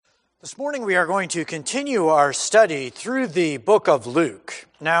This morning we are going to continue our study through the book of Luke.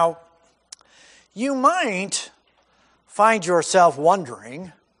 Now, you might find yourself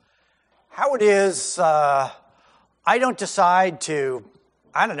wondering how it is I don't decide to,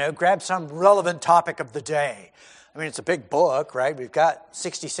 grab some relevant topic of the day. I mean, it's a big book, right? We've got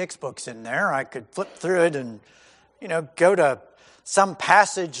 66 books in there. I could flip through it and, go to some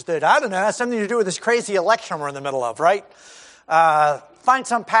passage that, has something to do with this crazy election we're in the middle of, right? Find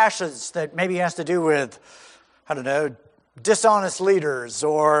some passage that maybe has to do with, dishonest leaders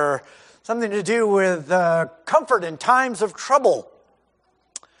or something to do with comfort in times of trouble.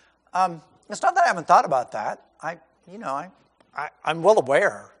 It's not that I haven't thought about that. I'm well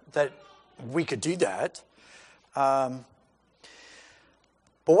aware that we could do that. But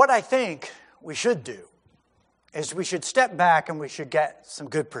what I think we should do is we should step back and we should get some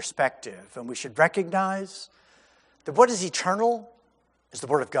good perspective. And we should recognize that what is eternal is the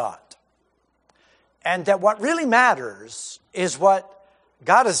Word of God. And that what really matters is what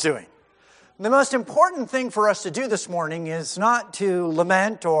God is doing. The most important thing for us to do this morning is not to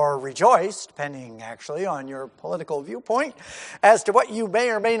lament or rejoice, depending actually on your political viewpoint, as to what you may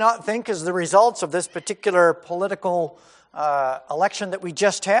or may not think is the results of this particular political election that we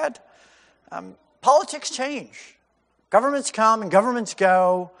just had. Politics change. Governments come and governments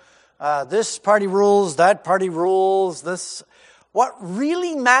go. This party rules, that party rules. What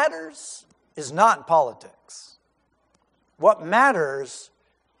really matters is not politics. What matters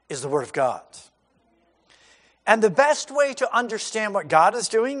is the Word of God. And the best way to understand what God is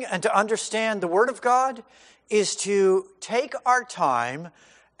doing and to understand the Word of God is to take our time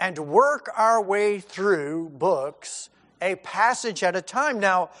and work our way through books, a passage at a time.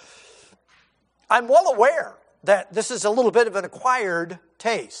 Now, I'm well aware that this is a little bit of an acquired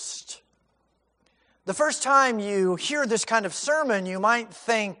taste. The first time you hear this kind of sermon, you might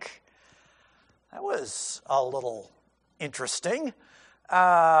think, that was a little interesting.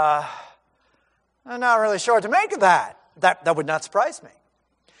 I'm not really sure what to make of that. That would not surprise me.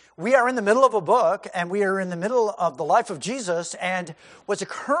 We are in the middle of a book, and we are in the middle of the life of Jesus, and what's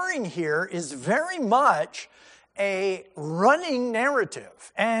occurring here is very much a running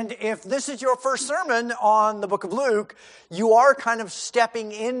narrative. And if this is your first sermon on the book of Luke, you are kind of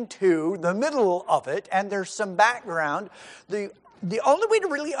stepping into the middle of it, and there's some background. The only way to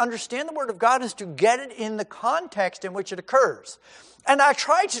really understand the Word of God is to get it in the context in which it occurs. And I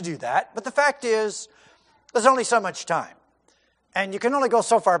try to do that, but the fact is, there's only so much time. And you can only go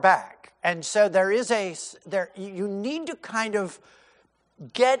so far back. And so you need to kind of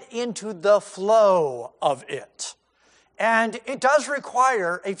get into the flow of it. And it does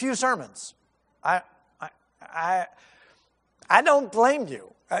require a few sermons. I don't blame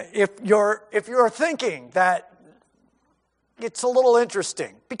you if you're thinking that it's a little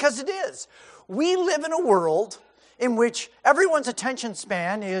interesting, because it is. We live in a world in which everyone's attention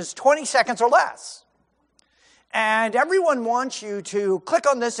span is 20 seconds or less. And everyone wants you to click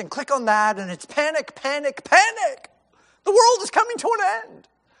on this and click on that, and it's panic, panic, panic. The world is coming to an end.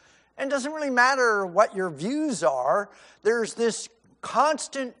 And it doesn't really matter what your views are. There's this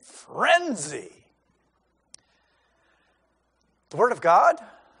constant frenzy. The Word of God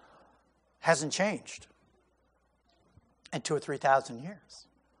hasn't changed in 2,000 or 3,000 years.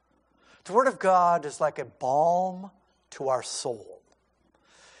 The Word of God is like a balm to our soul.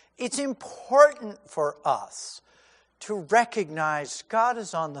 It's important for us to recognize God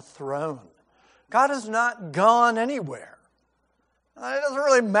is on the throne. God has not gone anywhere. It doesn't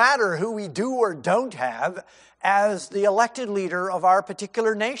really matter who we do or don't have as the elected leader of our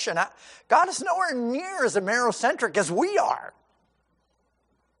particular nation. God is nowhere near as Amerocentric as we are.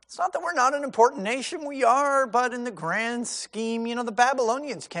 It's not that we're not an important nation, we are, but in the grand scheme, the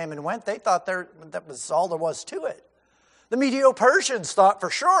Babylonians came and went. They thought that was all there was to it. The Medo-Persians thought for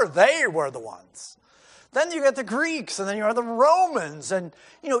sure they were the ones. Then you get the Greeks, and then you have the Romans, and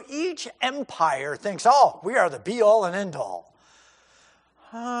each empire thinks, we are the be-all and end-all.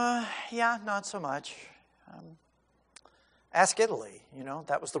 Not so much. Ask Italy,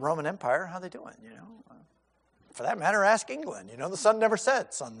 that was the Roman Empire. How they doing, For that matter, ask England. The sun never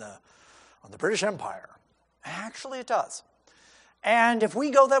sets on the British Empire. Actually, it does. And if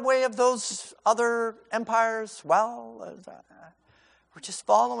we go that way of those other empires, we're just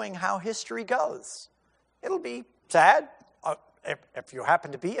following how history goes. It'll be sad if you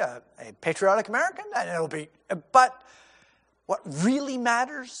happen to be a patriotic American, and it'll be, but what really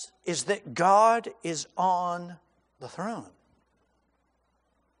matters is that God is on the throne.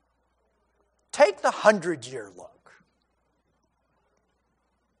 Take the 100-year look.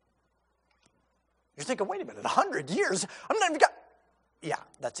 You're thinking, wait a minute, 100 years? I'm not even got... Yeah,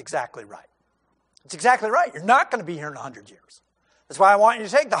 that's exactly right. That's exactly right. You're not going to be here in 100 years. That's why I want you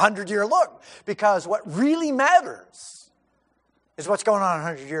to take the 100-year look, because what really matters is what's going on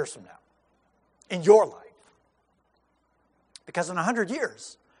 100 years from now in your life. Because in 100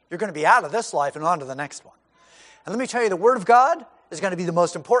 years, you're going to be out of this life and on to the next one. And let me tell you, the Word of God is going to be the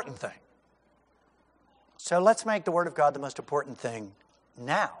most important thing. So let's make the Word of God the most important thing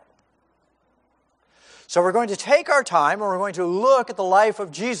now. So we're going to take our time and we're going to look at the life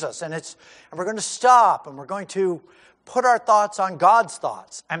of Jesus. And we're going to stop and we're going to put our thoughts on God's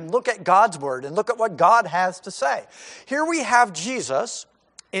thoughts and look at God's Word and look at what God has to say. Here we have Jesus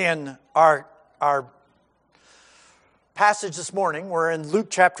in our passage this morning. We're in Luke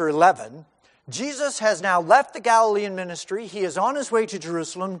chapter 11. Jesus has now left the Galilean ministry. He is on his way to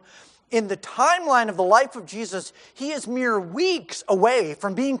Jerusalem. In the timeline of the life of Jesus, he is mere weeks away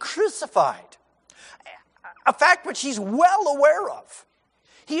from being crucified. A fact which he's well aware of.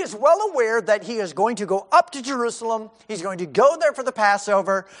 He is well aware that he is going to go up to Jerusalem. He's going to go there for the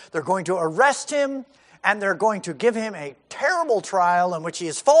Passover. They're going to arrest him, and they're going to give him a terrible trial in which he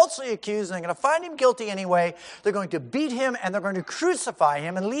is falsely accused, and they're going to find him guilty anyway. They're going to beat him, and they're going to crucify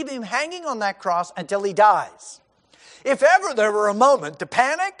him and leave him hanging on that cross until he dies. If ever there were a moment to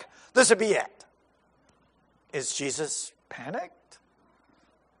panic, this would be it. Is Jesus panicked?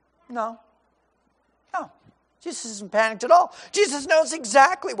 No. No. Jesus isn't panicked at all. Jesus knows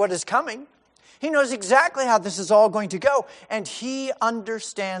exactly what is coming. He knows exactly how this is all going to go. And he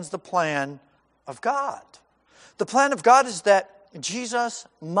understands the plan of God. The plan of God is that Jesus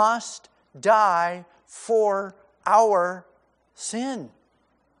must die for our sin.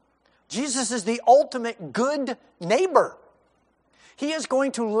 Jesus is the ultimate good neighbor. He is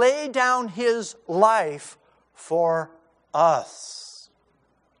going to lay down his life for us.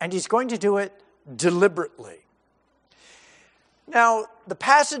 And he's going to do it deliberately. Now, the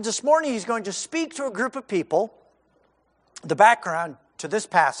passage this morning, he's going to speak to a group of people. The background to this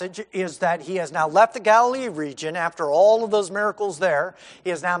passage is that he has now left the Galilee region after all of those miracles there. He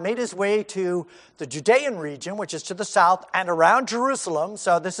has now made his way to the Judean region, which is to the south and around Jerusalem.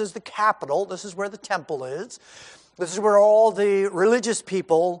 So this is the capital. This is where the temple is. This is where all the religious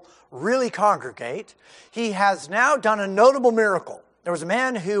people really congregate. He has now done a notable miracle. There was a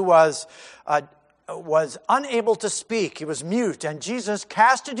man who was unable to speak. He was mute, and Jesus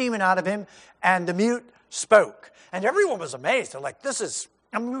cast a demon out of him, and the mute spoke. And everyone was amazed. They're like,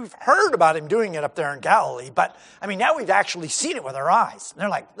 we've heard about him doing it up there in Galilee, but now we've actually seen it with our eyes. And they're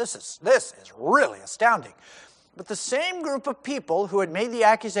like, this is really astounding. But the same group of people who had made the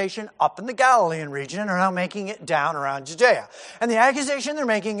accusation up in the Galilean region are now making it down around Judea. And the accusation they're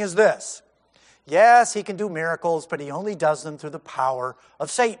making is this: yes, he can do miracles, but he only does them through the power of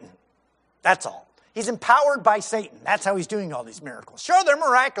Satan. That's all. He's empowered by Satan. That's how he's doing all these miracles. Sure, they're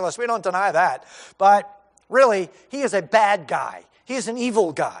miraculous. We don't deny that. But really, he is a bad guy. He is an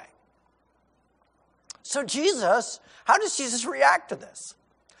evil guy. So how does Jesus react to this?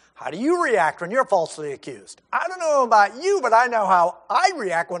 How do you react when you're falsely accused? I don't know about you, but I know how I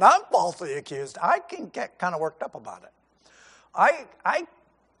react when I'm falsely accused. I can get kind of worked up about it. I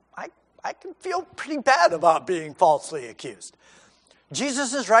can feel pretty bad about being falsely accused.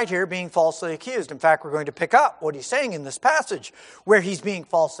 Jesus is right here being falsely accused. In fact, we're going to pick up what he's saying in this passage where he's being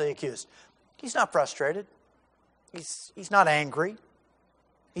falsely accused. He's not frustrated. He's not angry.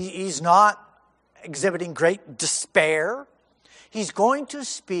 He's not exhibiting great despair. He's going to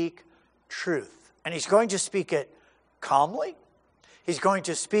speak truth. And he's going to speak it calmly. He's going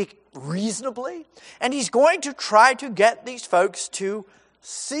to speak reasonably. And he's going to try to get these folks to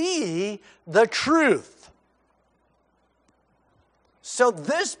see the truth. So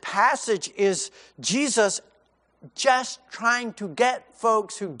this passage is Jesus just trying to get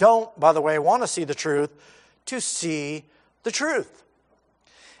folks who don't, by the way, want to see the truth, to see the truth.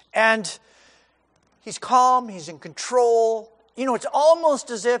 And he's calm, he's in control. It's almost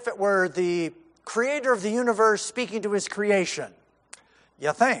as if it were the creator of the universe speaking to his creation.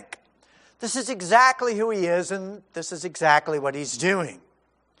 You think. This is exactly who he is, and this is exactly what he's doing.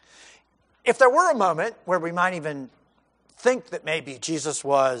 If there were a moment where we might even think that maybe Jesus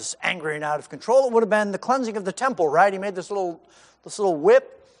was angry and out of control, it would have been the cleansing of the temple, right? He made this little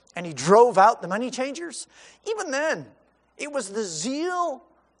whip and he drove out the money changers. Even then, it was the zeal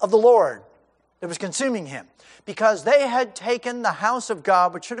of the Lord that was consuming him, because they had taken the house of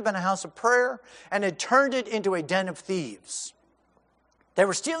God, which should have been a house of prayer, and had turned it into a den of thieves. They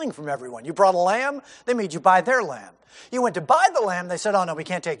were stealing from everyone. You brought a lamb, they made you buy their lamb. You went to buy the lamb, they said, oh no, we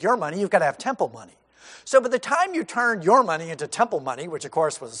can't take your money, you've got to have temple money. So by the time you turned your money into temple money, which of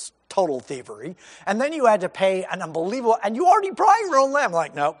course was total thievery, and then you had to pay an unbelievable, and you already brought your own lamb.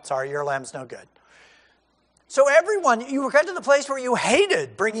 Like, no, sorry, your lamb's no good. So you got to the place where you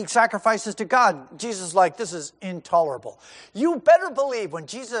hated bringing sacrifices to God. Jesus is like, this is intolerable. You better believe when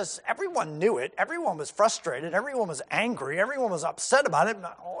Jesus, everyone knew it, everyone was frustrated, everyone was angry, everyone was upset about it.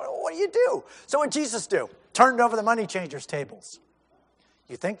 What do you do? So what did Jesus do? Turned over the money changers' tables.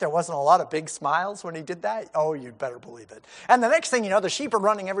 You think there wasn't a lot of big smiles when he did that? Oh, you'd better believe it. And the next thing you know, the sheep are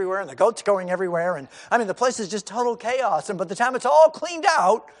running everywhere and the goats going everywhere. And the place is just total chaos. And by the time it's all cleaned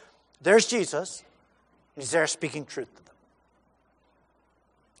out, there's Jesus. He's there speaking truth to them.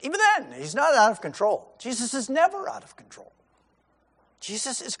 Even then, he's not out of control. Jesus is never out of control.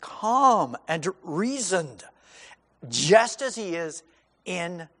 Jesus is calm and reasoned, just as he is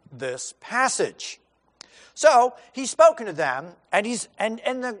in this passage. So he's spoken to them, and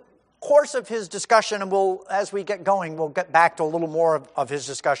in the course of his discussion, and as we get going, we'll get back to a little more of his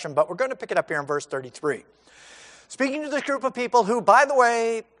discussion, but we're going to pick it up here in verse 33. Speaking to this group of people who, by the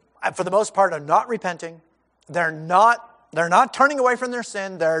way, for the most part, are not repenting. They're not turning away from their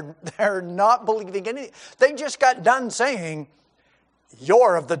sin. They're not believing anything. They just got done saying,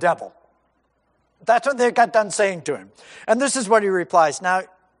 "You're of the devil." That's what they got done saying to him. And this is what he replies. Now,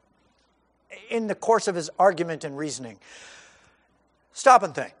 in the course of his argument and reasoning, stop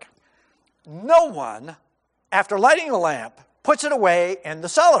and think. No one, after lighting a lamp, puts it away in the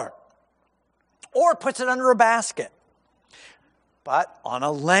cellar or puts it under a basket, but on a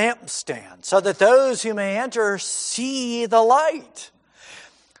lampstand, so that those who may enter see the light.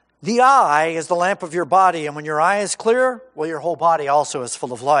 The eye is the lamp of your body, and when your eye is clear, well, your whole body also is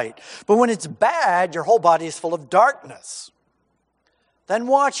full of light. But when it's bad, your whole body is full of darkness. Then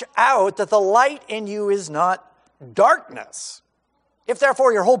watch out that the light in you is not darkness. If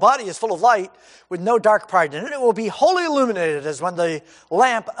therefore your whole body is full of light with no dark part in it, it will be wholly illuminated as when the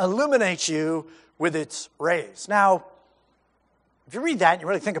lamp illuminates you with its rays. Now, if you read that and you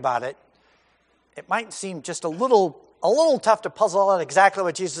really think about it, it might seem just a little tough to puzzle out exactly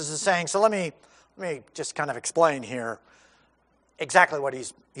what Jesus is saying. So let me just kind of explain here exactly what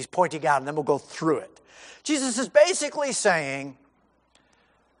he's pointing out, and then we'll go through it. Jesus is basically saying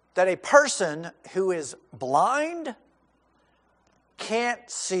that a person who is blind can't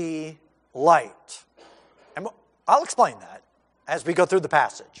see light. And I'll explain that as we go through the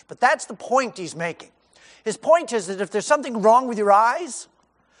passage. But that's the point he's making. His point is that if there's something wrong with your eyes,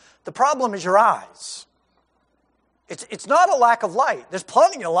 the problem is your eyes. It's not a lack of light. There's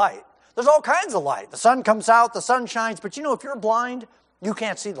plenty of light. There's all kinds of light. The sun comes out, the sun shines, but if you're blind, you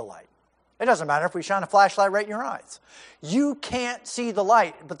can't see the light. It doesn't matter if we shine a flashlight right in your eyes. You can't see the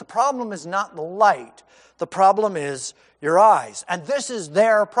light, but the problem is not the light. The problem is your eyes. And this is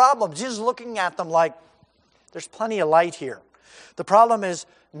their problem. Jesus is looking at them like, there's plenty of light here. The problem is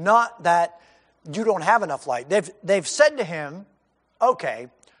not that you don't have enough light. They've said to him, okay,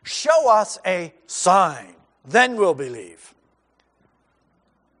 show us a sign, then we'll believe.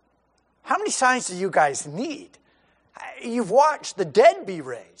 How many signs do you guys need? You've watched the dead be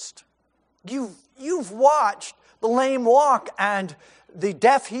raised. You've watched the lame walk and the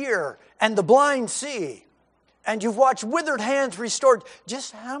deaf hear and the blind see. And you've watched withered hands restored.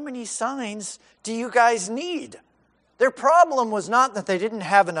 Just how many signs do you guys need? Their problem was not that they didn't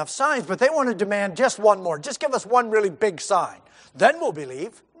have enough signs, but they want to demand just one more. Just give us one really big sign. Then we'll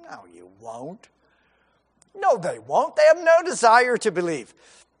believe. No, you won't. No, they won't. They have no desire to believe.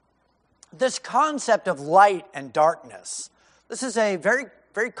 This concept of light and darkness, this is a very,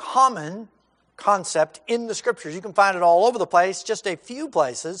 very common concept in the Scriptures. You can find it all over the place, just a few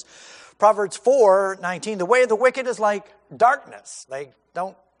places. Proverbs 4:19, the way of the wicked is like darkness. They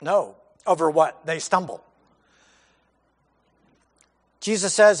don't know over what they stumble.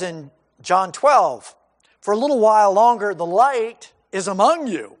 Jesus says in John 12, for a little while longer, the light is among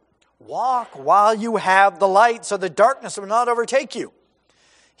you. Walk while you have the light, so the darkness will not overtake you.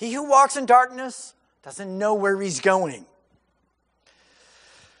 He who walks in darkness doesn't know where he's going.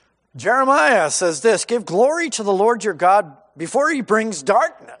 Jeremiah says this, give glory to the Lord your God before he brings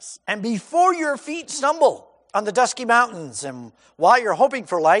darkness and before your feet stumble on the dusky mountains. And while you're hoping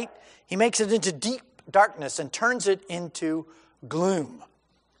for light, he makes it into deep darkness and turns it into gloom.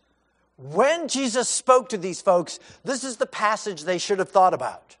 When Jesus spoke to these folks, this is the passage they should have thought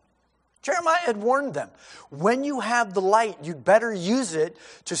about. Jeremiah had warned them, when you have the light, you'd better use it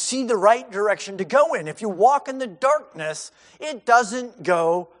to see the right direction to go in. If you walk in the darkness, it doesn't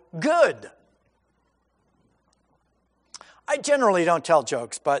go good. I generally don't tell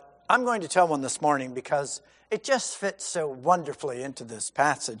jokes, but I'm going to tell one this morning because it just fits so wonderfully into this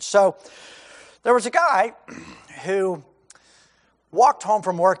passage. So, There was a guy who walked home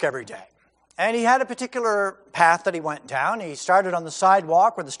from work every day. And he had a particular path that he went down. He started on the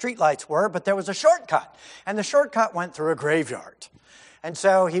sidewalk where the streetlights were, but there was a shortcut. And the shortcut went through a graveyard. And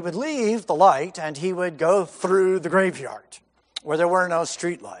so he would leave the light and he would go through the graveyard where there were no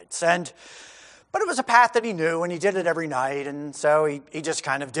streetlights. But it was a path that he knew, and he did it every night, and so he just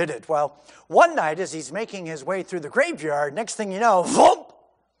kind of did it. Well, one night as he's making his way through the graveyard, next thing you know, thump,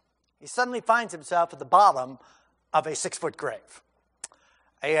 he suddenly finds himself at the bottom of a 6-foot grave.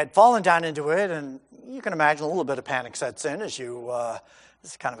 He had fallen down into it, and you can imagine a little bit of panic sets in as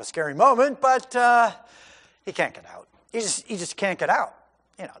this is kind of a scary moment, but he can't get out. He just can't get out.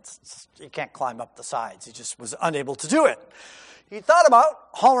 You know, he can't climb up the sides. He just was unable to do it. He thought about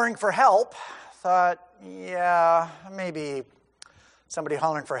hollering for help. Thought, yeah, maybe somebody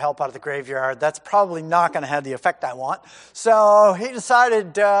hollering for help out of the graveyard, that's probably not going to have the effect I want. So he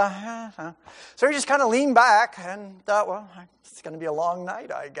decided, so he just kind of leaned back and thought, well, it's going to be a long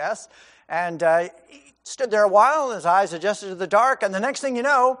night, I guess. And he stood there a while, and his eyes adjusted to the dark, and the next thing you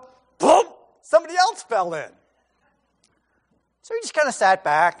know, boom, somebody else fell in. So he just kind of sat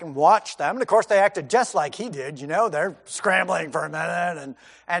back and watched them. And of course, they acted just like he did. You know, they're scrambling for a minute.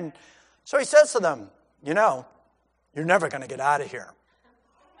 And so he says to them, you know, you're never going to get out of here.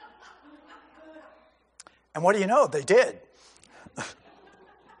 And what do you know? They did.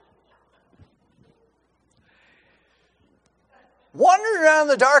 Wandering around in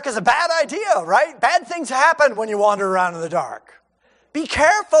the dark is a bad idea, right? Bad things happen when you wander around in the dark. Be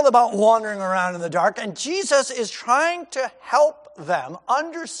careful about wandering around in the dark. And Jesus is trying to help them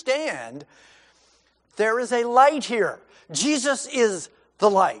understand there is a light here. Jesus is the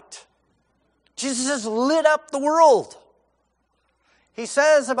light. Jesus has lit up the world. He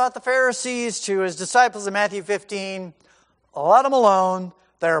says about the Pharisees to his disciples in Matthew 15, let them alone.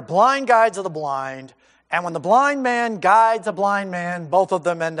 They're blind guides of the blind. And when the blind man guides a blind man, both of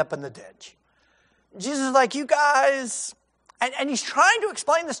them end up in the ditch. Jesus is like, you guys... And he's trying to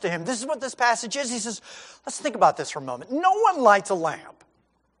explain this to him. This is what this passage is. He says, let's think about this for a moment. No one lights a lamp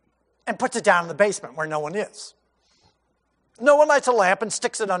and puts it down in the basement where no one is. No one lights a lamp and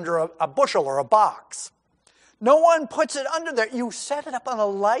sticks it under a bushel or a box. No one puts it under there. You set it up on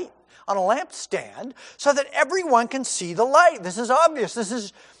a lampstand so that everyone can see the light. This is obvious.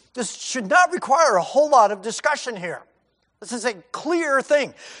 This should not require a whole lot of discussion here. This is a clear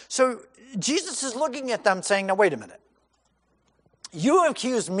thing. So Jesus is looking at them saying, now wait a minute. You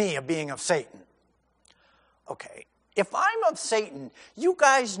accuse me of being of Satan. Okay, if I'm of Satan, you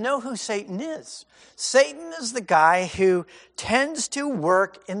guys know who Satan is. Satan is the guy who tends to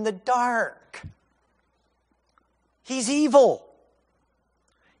work in the dark. He's evil.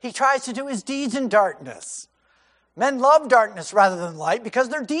 He tries to do his deeds in darkness. Men love darkness rather than light because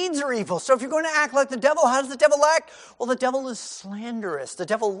their deeds are evil. So if you're going to act like the devil, how does the devil act? Well, the devil is slanderous. The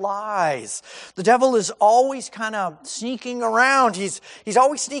devil lies. The devil is always kind of sneaking around. He's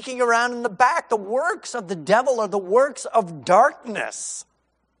always sneaking around in the back. The works of the devil are the works of darkness.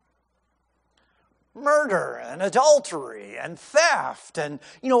 Murder and adultery and theft and,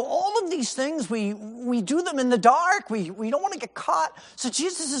 all of these things, we do them in the dark. We don't want to get caught. So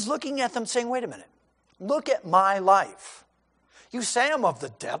Jesus is looking at them saying, wait a minute. Look at my life. You say I'm of the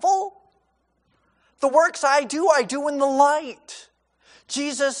devil? The works I do in the light.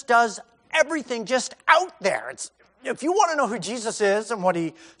 Jesus does everything just out there. If you want to know who Jesus is and what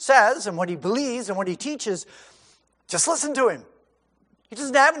he says and what he believes and what he teaches, just listen to him. He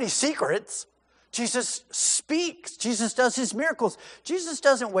doesn't have any secrets. Jesus speaks. Jesus does his miracles. Jesus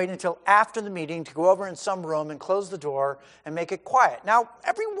doesn't wait until after the meeting to go over in some room and close the door and make it quiet. Now,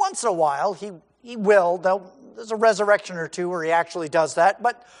 every once in a while, he will. There's a resurrection or two where he actually does that.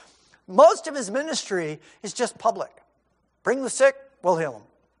 But most of his ministry is just public. Bring the sick, we'll heal them.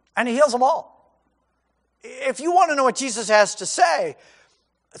 And he heals them all. If you want to know what Jesus has to say,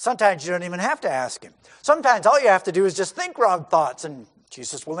 sometimes you don't even have to ask him. Sometimes all you have to do is just think wrong thoughts and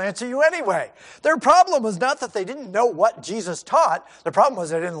Jesus will answer you anyway. Their problem was not that they didn't know what Jesus taught. The problem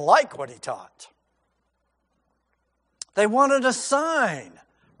was they didn't like what he taught. They wanted a sign.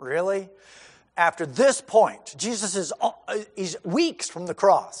 Really? After this point, Jesus he's weeks from the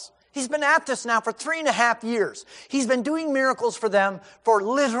cross. He's been at this now for 3.5 years. He's been doing miracles for them for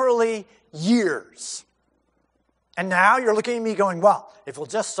literally years. And now you're looking at me going, well, if you'll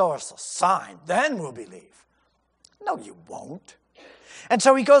just show us a sign, then we'll believe. No, you won't. And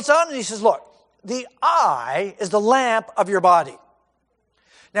so he goes on and he says, look, the eye is the lamp of your body.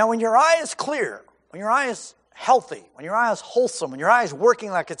 Now, when your eye is clear, when your eye is healthy, when your eye is wholesome, when your eye is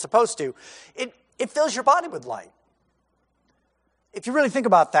working like it's supposed to, it fills your body with light. If you really think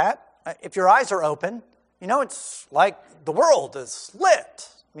about that, if your eyes are open, it's like the world is lit.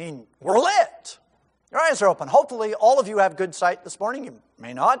 I mean, we're lit. Your eyes are open. Hopefully, all of you have good sight this morning. You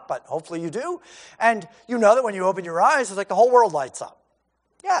may not, but hopefully you do. And you know that when you open your eyes, it's like the whole world lights up.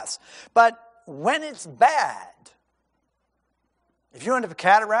 Yes. But when it's bad, if you end up with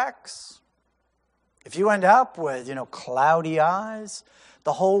cataracts, if you end up with, cloudy eyes,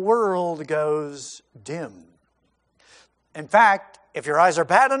 the whole world goes dim. In fact, if your eyes are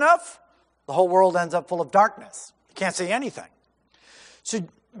bad enough, the whole world ends up full of darkness. You can't see anything. So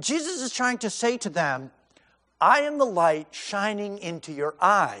Jesus is trying to say to them, I am the light shining into your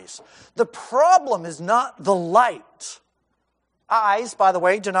eyes. The problem is not the light. Eyes, by the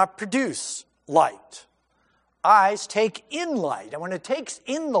way, do not produce light. Eyes take in light. And when it takes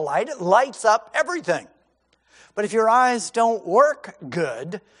in the light, it lights up everything. But if your eyes don't work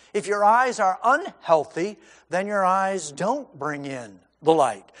good, if your eyes are unhealthy, then your eyes don't bring in the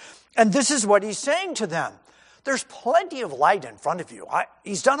light. And this is what he's saying to them. There's plenty of light in front of you.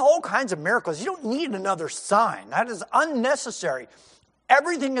 He's done all kinds of miracles. You don't need another sign. That is unnecessary.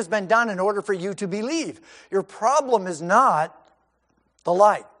 Everything has been done in order for you to believe. Your problem is not the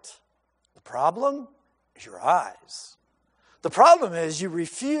light. The problem is your eyes. The problem is you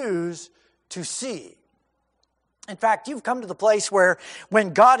refuse to see. In fact, you've come to the place where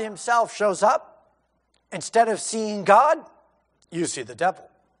when God himself shows up, instead of seeing God, you see the devil.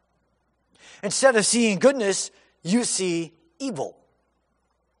 Instead of seeing goodness, you see evil.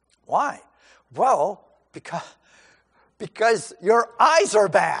 Why? Well, because your eyes are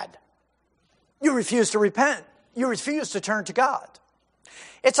bad. You refuse to repent. You refuse to turn to God.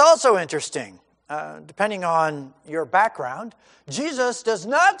 It's also interesting, depending on your background, Jesus does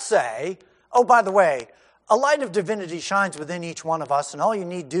not say, oh, by the way, a light of divinity shines within each one of us, and all you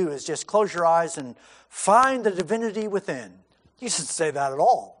need to do is just close your eyes and find the divinity within. He doesn't say that at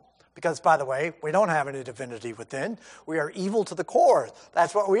all. Because, by the way, we don't have any divinity within. We are evil to the core.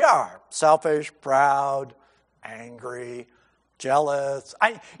 That's what we are. Selfish, proud, angry, jealous.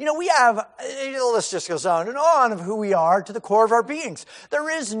 We have, the list just goes on and on of who we are to the core of our beings. There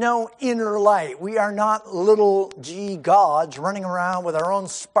is no inner light. We are not little g gods running around with our own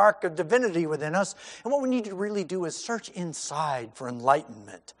spark of divinity within us. And what we need to really do is search inside for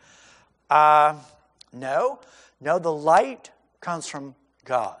enlightenment. No, the light comes from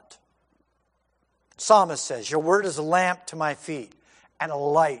God. Psalmist says, your word is a lamp to my feet and a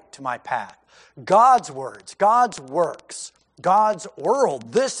light to my path. God's words, God's works, God's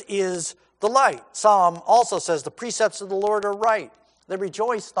world, this is the light. Psalm also says, the precepts of the Lord are right. They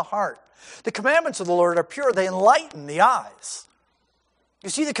rejoice the heart. The commandments of the Lord are pure. They enlighten the eyes. You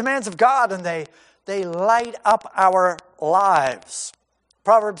see the commands of God and they light up our lives.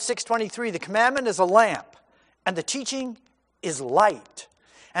 Proverbs 6:23, the commandment is a lamp and the teaching is light.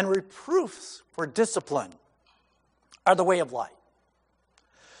 And reproofs for discipline are the way of light.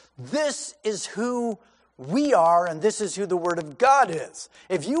 This is who we are, and this is who the Word of God is.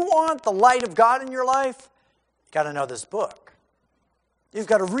 If you want the light of God in your life, you've got to know this book. You've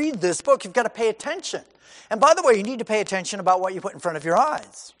got to read this book. You've got to pay attention. And by the way, you need to pay attention about what you put in front of your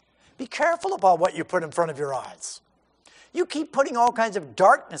eyes. Be careful about what you put in front of your eyes. You keep putting all kinds of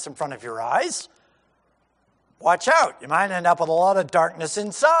darkness in front of your eyes, watch out. You might end up with a lot of darkness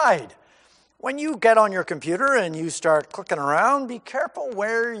inside. When you get on your computer and you start clicking around, be careful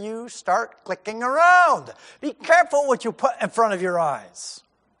where you start clicking around. Be careful what you put in front of your eyes.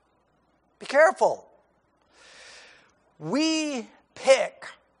 Be careful. We pick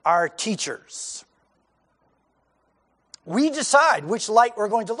our teachers. We decide which light we're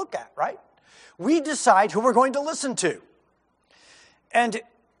going to look at, right? We decide who we're going to listen to. And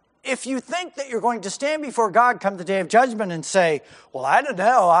if you think that you're going to stand before God come the day of judgment and say, well, I don't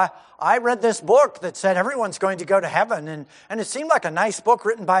know, I read this book that said everyone's going to go to heaven, and it seemed like a nice book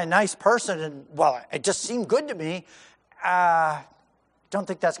written by a nice person, and, well, it just seemed good to me, don't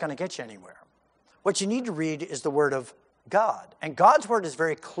think that's going to get you anywhere. What you need to read is the Word of God. And God's Word is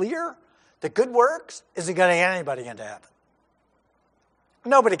very clear. The good works isn't going to get anybody into heaven.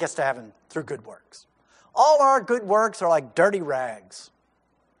 Nobody gets to heaven through good works. All our good works are like dirty rags.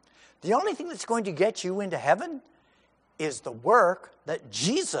 The only thing that's going to get you into heaven is the work that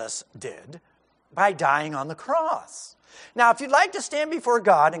Jesus did by dying on the cross. Now, if you'd like to stand before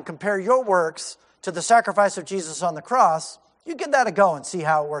God and compare your works to the sacrifice of Jesus on the cross, you give that a go and see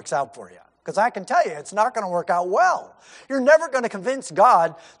how it works out for you. Because I can tell you, it's not going to work out well. You're never going to convince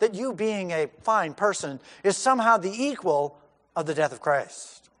God that you being a fine person is somehow the equal of the death of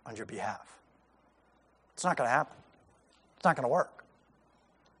Christ on your behalf. It's not going to happen. It's not going to work.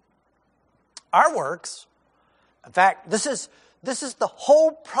 Our works, in fact, this is This is the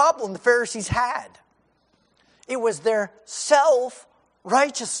whole problem the Pharisees had. It was their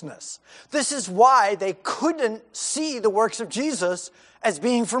self-righteousness. This is why they couldn't see the works of Jesus as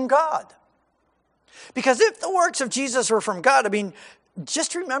being from God. Because if the works of Jesus were from God,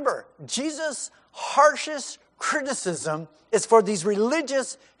 just remember, Jesus' harshest criticism is for these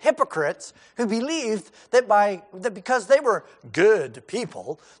religious hypocrites who believed that because they were good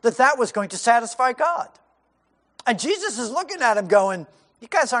people, that was going to satisfy God. And Jesus is looking at them going, you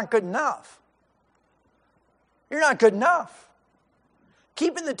guys aren't good enough. You're not good enough.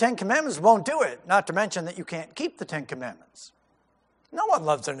 Keeping the 10 Commandments won't do it, not to mention that you can't keep the 10 Commandments. No one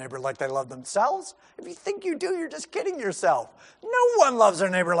loves their neighbor like they love themselves. If you think you do, you're just kidding yourself. No one loves their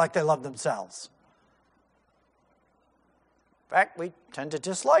neighbor like they love themselves. In fact, we tend to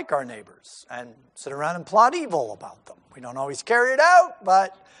dislike our neighbors and sit around and plot evil about them. We don't always carry it out,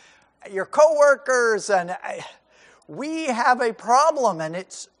 but your coworkers we have a problem, and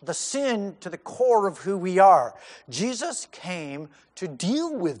it's the sin to the core of who we are. Jesus came to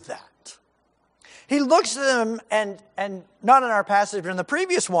deal with that. He looks at them, and not in our passage, but in the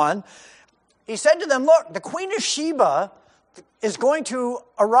previous one, he said to them, look, the Queen of Sheba is going to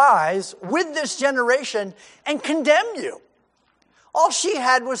arise with this generation and condemn you. All she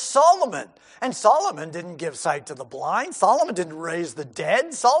had was Solomon. And Solomon didn't give sight to the blind. Solomon didn't raise the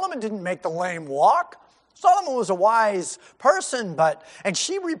dead. Solomon didn't make the lame walk. Solomon was a wise person, and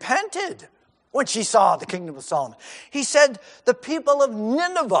she repented when she saw the kingdom of Solomon. He said, the people of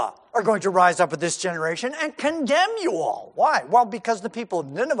Nineveh are going to rise up with this generation and condemn you all. Why? Well, because the people of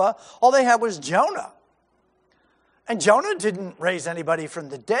Nineveh, all they had was Jonah. And Jonah didn't raise anybody from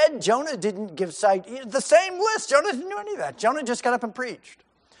the dead. Jonah didn't give sight. The same list. Jonah didn't do any of that. Jonah just got up and preached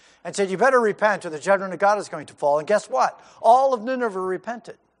and said, you better repent or the judgment of God is going to fall. And guess what? All of Nineveh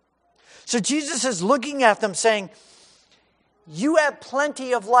repented. So Jesus is looking at them saying, you have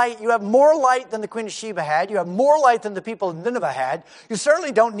plenty of light. You have more light than the Queen of Sheba had. You have more light than the people of Nineveh had. You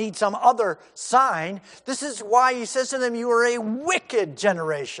certainly don't need some other sign. This is why he says to them, you are a wicked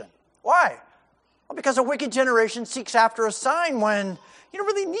generation. Why? Well, because a wicked generation seeks after a sign when you don't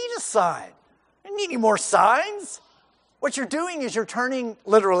really need a sign. You don't need any more signs. What you're doing is you're turning,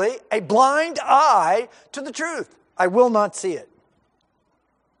 literally, a blind eye to the truth. I will not see it.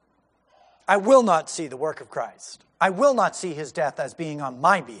 I will not see the work of Christ. I will not see his death as being on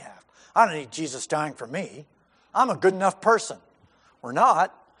my behalf. I don't need Jesus dying for me. I'm a good enough person. We're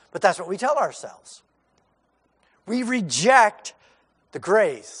not, but that's what we tell ourselves. We reject the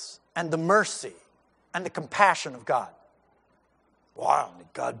grace and the mercy and the compassion of God. Well, I don't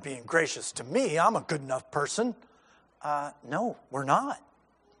need God being gracious to me. I'm a good enough person. No, we're not.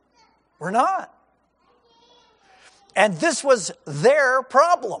 We're not. And this was their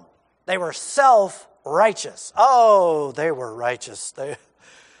problem. They were self-righteous. Oh, they were righteous.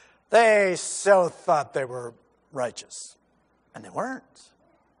 They so thought they were righteous. And they weren't.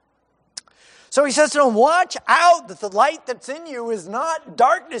 So he says to them, watch out that the light that's in you is not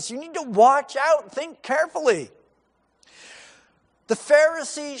darkness. You need to watch out. Think carefully. The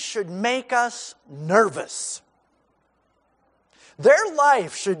Pharisees should make us nervous. Their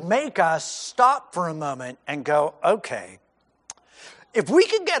life should make us stop for a moment and go, okay, if we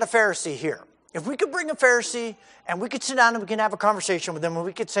could get a Pharisee here, if we could bring a Pharisee and we could sit down and we can have a conversation with them and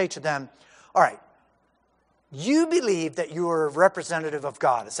we could say to them, all right, you believe that you are a representative of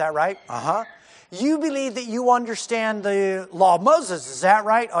God, is that right? Uh-huh. You believe that you understand the law of Moses, is that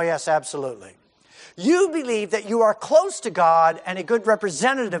right? Oh, yes, absolutely. You believe that you are close to God and a good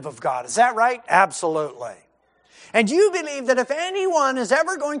representative of God, is that right? Absolutely. And you believe that if anyone is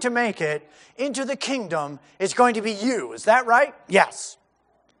ever going to make it into the kingdom, it's going to be you. Is that right? Yes.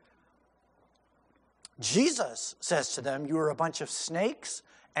 Jesus says to them, you are a bunch of snakes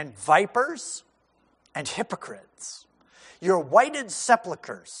and vipers and hypocrites. You're whited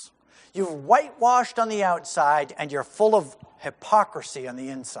sepulchres. You're whitewashed on the outside and you're full of hypocrisy on the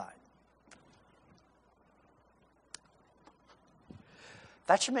inside.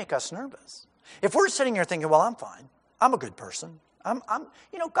 That should make us nervous. If we're sitting here thinking, well, I'm fine. I'm a good person.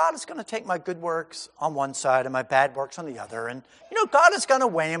 God is going to take my good works on one side and my bad works on the other. And, God is going to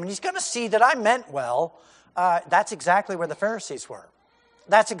weigh them and he's going to see that I meant well. That's exactly where the Pharisees were.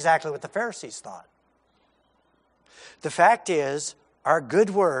 That's exactly what the Pharisees thought. The fact is, our good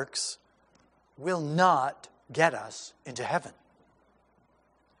works will not get us into heaven.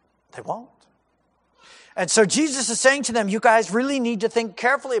 They won't. And so Jesus is saying to them, you guys really need to think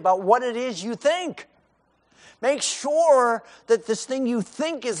carefully about what it is you think. Make sure that this thing you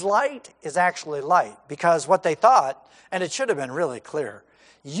think is light is actually light. Because what they thought, and it should have been really clear,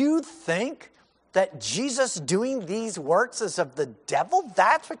 you think that Jesus doing these works is of the devil?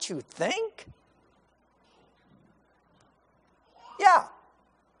 That's what you think? Yeah.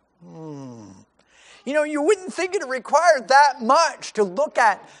 You know, you wouldn't think it required that much to look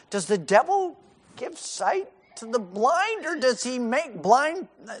at, does the devil give sight to the blind, or does he make blind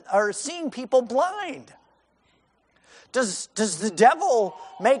or seeing people blind? Does the devil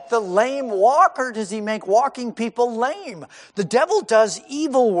make the lame walk, or does he make walking people lame? The devil does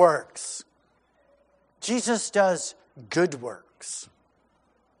evil works. Jesus does good works.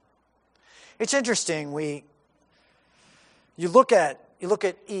 It's interesting. You look at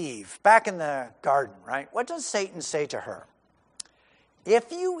Eve back in the garden, right? What does Satan say to her?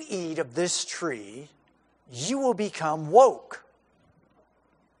 If you eat of this tree, you will become woke.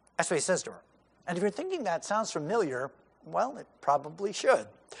 That's what he says to her. And if you're thinking that sounds familiar, well, it probably should.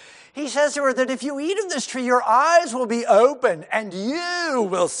 He says to her that if you eat of this tree, your eyes will be open and you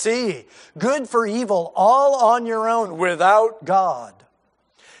will see good for evil all on your own without God.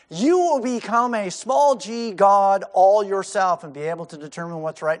 You will become a small g God all yourself and be able to determine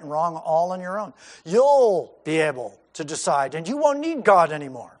what's right and wrong all on your own. You'll be able to decide, and you won't need God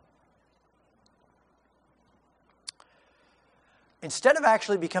anymore. Instead of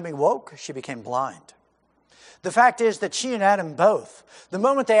actually becoming woke, she became blind. The fact is that she and Adam both, the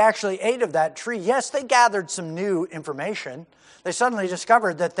moment they actually ate of that tree, yes, they gathered some new information. They suddenly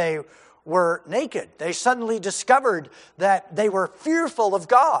discovered that they were naked. They suddenly discovered that they were fearful of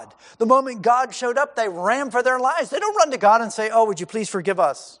God. The moment God showed up, they ran for their lives. They don't run to God and say, oh, would you please forgive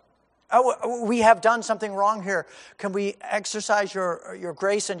us? Oh, we have done something wrong here. Can we exercise your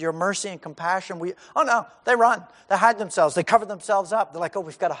grace and your mercy and compassion? Oh, no, they run. They hide themselves. They cover themselves up. They're like, oh,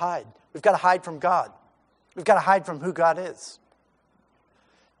 we've got to hide. We've got to hide from God. We've got to hide from who God is.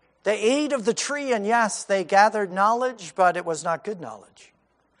 They ate of the tree, and yes, they gathered knowledge, but it was not good knowledge.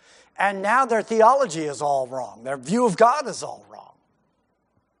 And now their theology is all wrong. Their view of God is all wrong.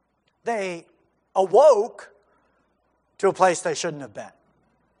 They awoke to a place they shouldn't have been.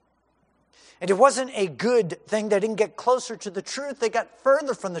 And it wasn't a good thing. They didn't get closer to the truth. They got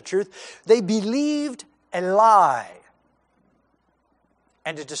further from the truth. They believed a lie.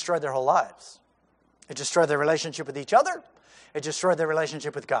 And it destroyed their whole lives. It destroyed their relationship with each other. It destroyed their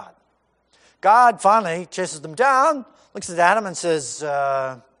relationship with God. God finally chases them down, looks at Adam and says,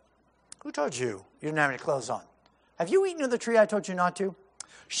 who told you you didn't have any clothes on? Have you eaten of the tree I told you not to?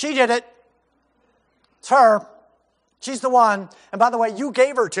 She did it. It's her. She's the one. And by the way, you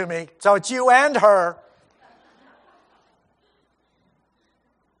gave her to me, so it's you and her.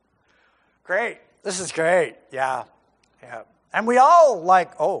 Great. This is great. Yeah. And we all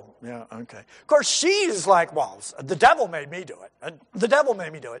like, oh, yeah, okay. Of course, she's like, well, the devil made me do it. The devil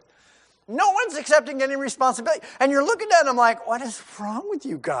made me do it. No one's accepting any responsibility. And you're looking at them like, what is wrong with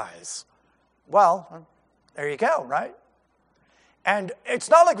you guys? Well, there you go, right? And it's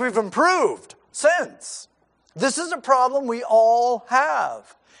not like we've improved since. This is a problem we all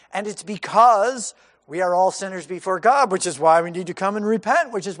have. And it's because we are all sinners before God, which is why we need to come and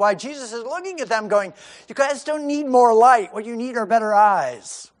repent, which is why Jesus is looking at them going, you guys don't need more light. What you need are better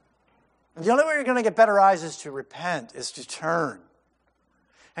eyes. And the only way you're going to get better eyes is to repent, is to turn.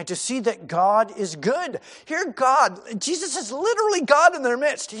 And to see that God is good. Here God, Jesus is literally God in their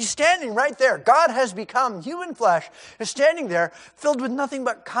midst. He's standing right there. God has become human flesh, is standing there, filled with nothing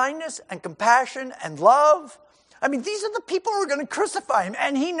but kindness and compassion and love. I mean, these are the people who are going to crucify him,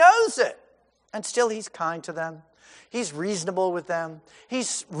 and he knows it. And still he's kind to them. He's reasonable with them.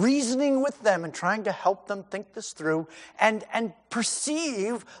 He's reasoning with them and trying to help them think this through and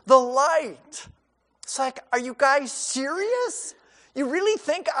perceive the light. It's like, are you guys serious? You really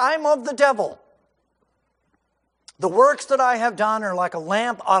think I'm of the devil? The works that I have done are like a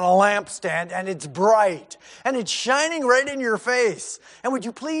lamp on a lampstand, and it's bright, and it's shining right in your face. And would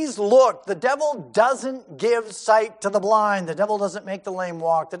you please look? The devil doesn't give sight to the blind. The devil doesn't make the lame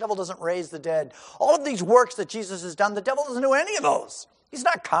walk. The devil doesn't raise the dead. All of these works that Jesus has done, the devil doesn't do any of those. He's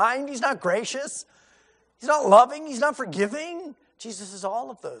not kind. He's not gracious. He's not loving. He's not forgiving. Jesus is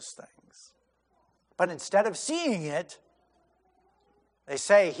all of those things. But instead of seeing it, they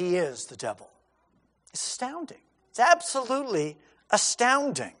say he is the devil. It's astounding. It's absolutely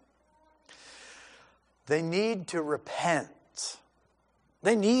astounding. They need to repent.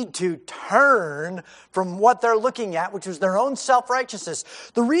 They need to turn from what they're looking at, which was their own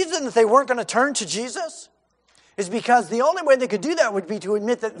self-righteousness. The reason that they weren't going to turn to Jesus is because the only way they could do that would be to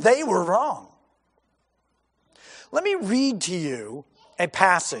admit that they were wrong. Let me read to you a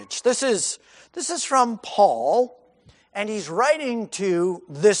passage. This is from Paul, and he's writing to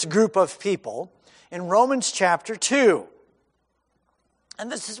this group of people in Romans chapter 2.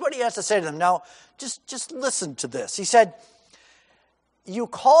 And this is what he has to say to them. Now, just listen to this. He said, you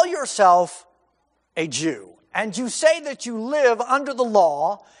call yourself a Jew, and you say that you live under the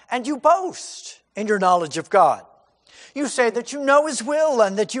law, and you boast in your knowledge of God. You say that you know his will,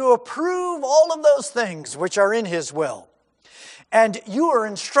 and that you approve all of those things which are in his will. And you are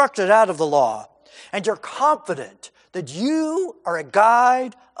instructed out of the law, and you're confident that you are a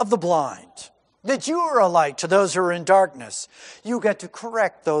guide of the blind, that you are a light to those who are in darkness. You get to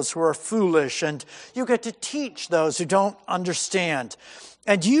correct those who are foolish, and you get to teach those who don't understand.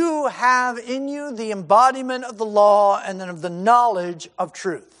 And you have in you the embodiment of the law and then of the knowledge of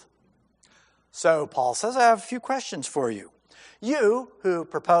truth. So Paul says, I have a few questions for you. You who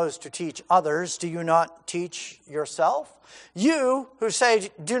propose to teach others, do you not teach yourself? You who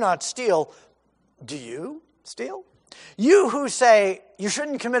say, do not steal, do you steal? You who say, you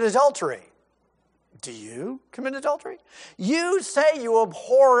shouldn't commit adultery, do you commit adultery? You say you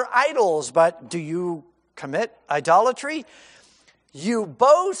abhor idols, but do you commit idolatry? You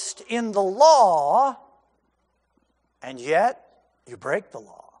boast in the law, and yet you break the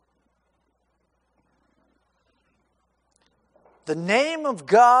law. The name of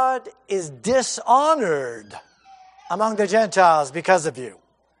God is dishonored among the Gentiles because of you.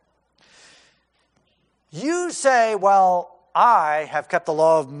 You say, well, I have kept the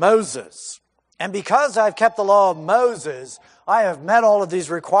law of Moses. And because I've kept the law of Moses, I have met all of these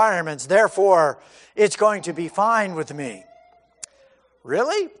requirements. Therefore, it's going to be fine with me.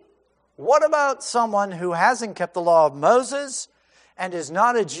 Really? What about someone who hasn't kept the law of Moses and is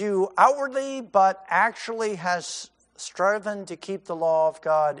not a Jew outwardly, but actually has striven to keep the law of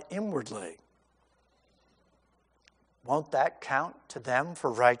God inwardly? Won't that count to them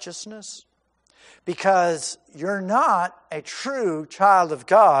for righteousness? Because you're not a true child of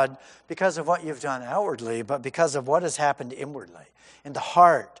God because of what you've done outwardly, but because of what has happened inwardly, in the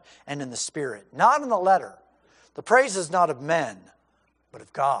heart and in the spirit. Not in the letter. The praise is not of men, but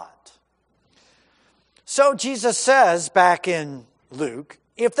of God. So Jesus says back in Luke,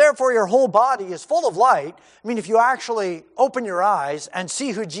 if therefore your whole body is full of light, I mean, if you actually open your eyes and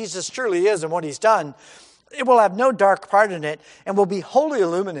see who Jesus truly is and what he's done, it will have no dark part in it and will be wholly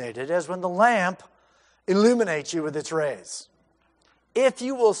illuminated as when the lamp illuminates you with its rays. If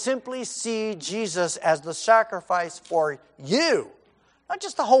you will simply see Jesus as the sacrifice for you, not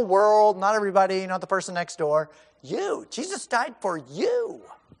just the whole world, not everybody, not the person next door, you. Jesus died for you.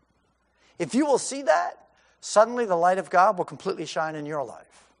 If you will see that, suddenly the light of God will completely shine in your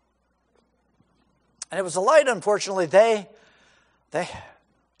life. And it was a light, unfortunately, they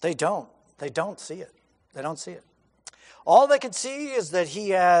don't see it. They don't see it. All they can see is that he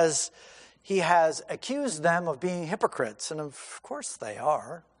has accused them of being hypocrites, and of course they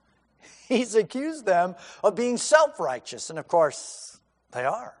are. He's accused them of being self-righteous, and of course they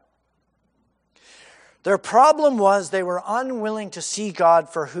are. Their problem was they were unwilling to see God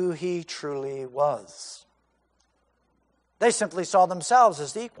for who he truly was. They simply saw themselves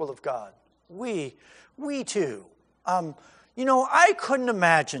as the equal of God. We too. I couldn't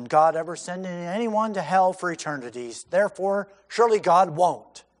imagine God ever sending anyone to hell for eternities. Therefore, surely God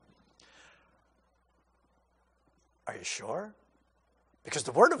won't. Are you sure? Because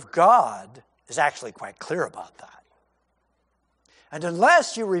the Word of God is actually quite clear about that. And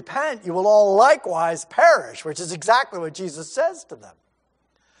unless you repent, you will all likewise perish, which is exactly what Jesus says to them.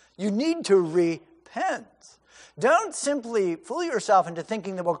 You need to repent. Don't simply fool yourself into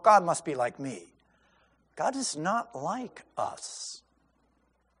thinking that, well, God must be like me. God is not like us.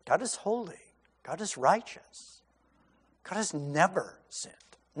 God is holy. God is righteous. God has never sinned.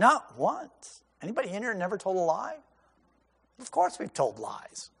 Not once. Anybody in here never told a lie? Of course we've told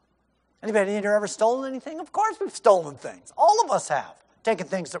lies. Anybody in here ever stolen anything? Of course we've stolen things. All of us have taken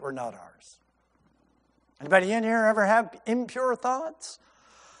things that were not ours. Anybody in here ever have impure thoughts?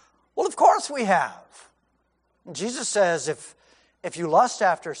 Well, of course we have. And Jesus says if you lust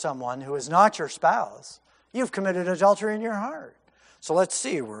after someone who is not your spouse, you've committed adultery in your heart. So let's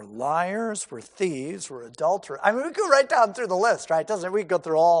see, we're liars, we're thieves, we're adulterers. I mean, we go right down through the list, right? Doesn't it? We go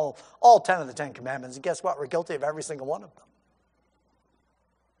through all 10 of the 10 commandments, and guess what? We're guilty of every single one of them.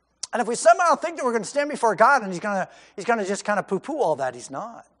 And if we somehow think that we're going to stand before God and he's going to just kind of poo-poo all that, he's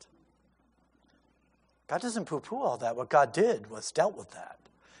not. God doesn't poo-poo all that. What God did was dealt with that.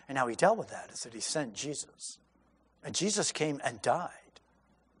 And how he dealt with that is that he sent Jesus. And Jesus came and died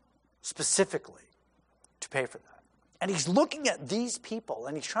specifically to pay for that. And he's looking at these people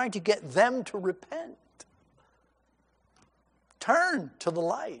and he's trying to get them to repent. Turn to the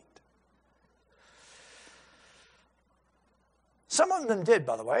light. Some of them did,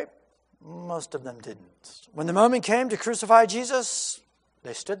 by the way. Most of them didn't. When the moment came to crucify Jesus,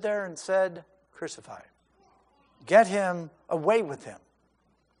 They stood there and said, crucify him. Get him away with him.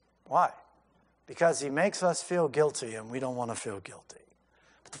 Why? Because he makes us feel guilty and we don't want to feel guilty.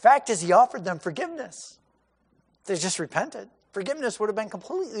 But the fact is he offered them forgiveness. They just repented. Forgiveness would have been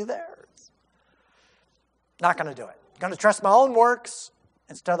completely theirs. Not going to do it. Going to trust my own works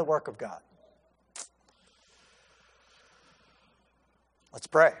instead of the work of God. Let's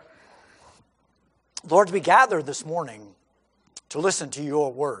pray. Lord, we gather this morning to listen to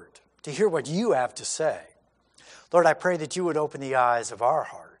your word, to hear what you have to say. Lord, I pray that you would open the eyes of our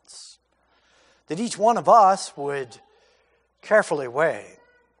hearts, that each one of us would carefully weigh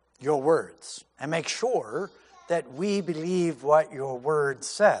your words and make sure that we believe what your word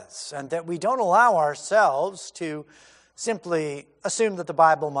says and that we don't allow ourselves to simply assume that the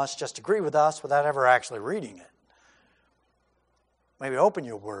Bible must just agree with us without ever actually reading it. Maybe open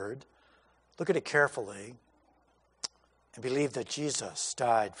your word, look at it carefully, and believe that Jesus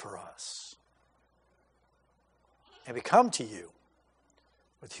died for us. And we come to you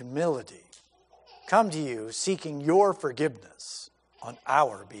with humility, come to you seeking your forgiveness on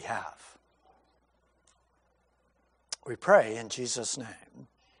our behalf. We pray in Jesus' name.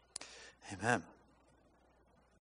 Amen.